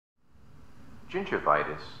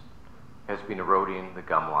Gingivitis has been eroding the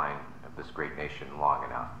gum line of this great nation long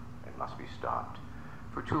enough and must be stopped.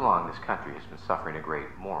 For too long, this country has been suffering a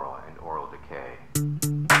great moral and oral decay.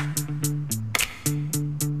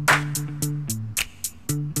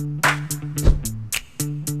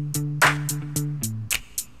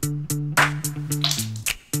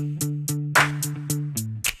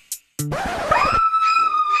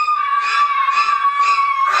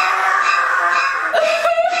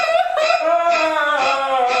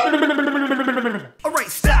 Alright,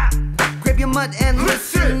 stop. Grab your mud and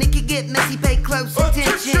listen. It can get messy, pay close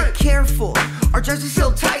attention. Careful, our dress is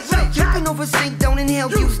so tight. Tripping over sink, don't inhale,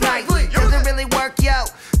 use nightly. Doesn't really work, yo,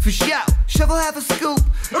 for show. Shovel half a scoop,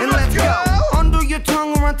 and let's go. Under your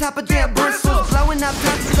tongue or on top of damn bristles. Blowing up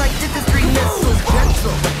toxins like dentistry missiles.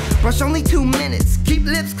 Gentle, brush only 2 minutes. Keep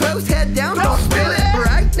lips closed, head down, don't spill it.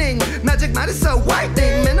 Brightening, magic might is so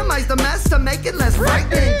whitening. Minimize the mess to make it less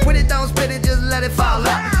frightening. Quit it, don't spit it, just let it fall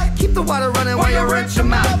out. Keep the water running while you rinse your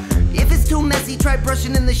mouth. If it's too messy, try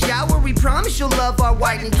brushing in the shower. We promise you'll love our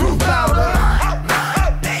whitening tooth powder.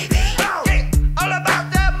 Mud, baby. All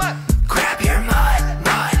about that mud. Grab your mud,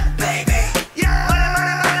 baby. Yeah.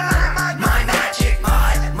 Mud. My magic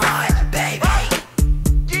mud, baby.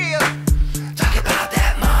 Yeah. Talk about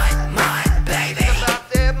that mud, baby. About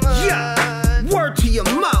that mud. Yeah. Word to your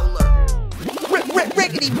molar.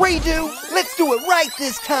 Rickety redo. Let's do it right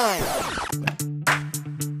this time.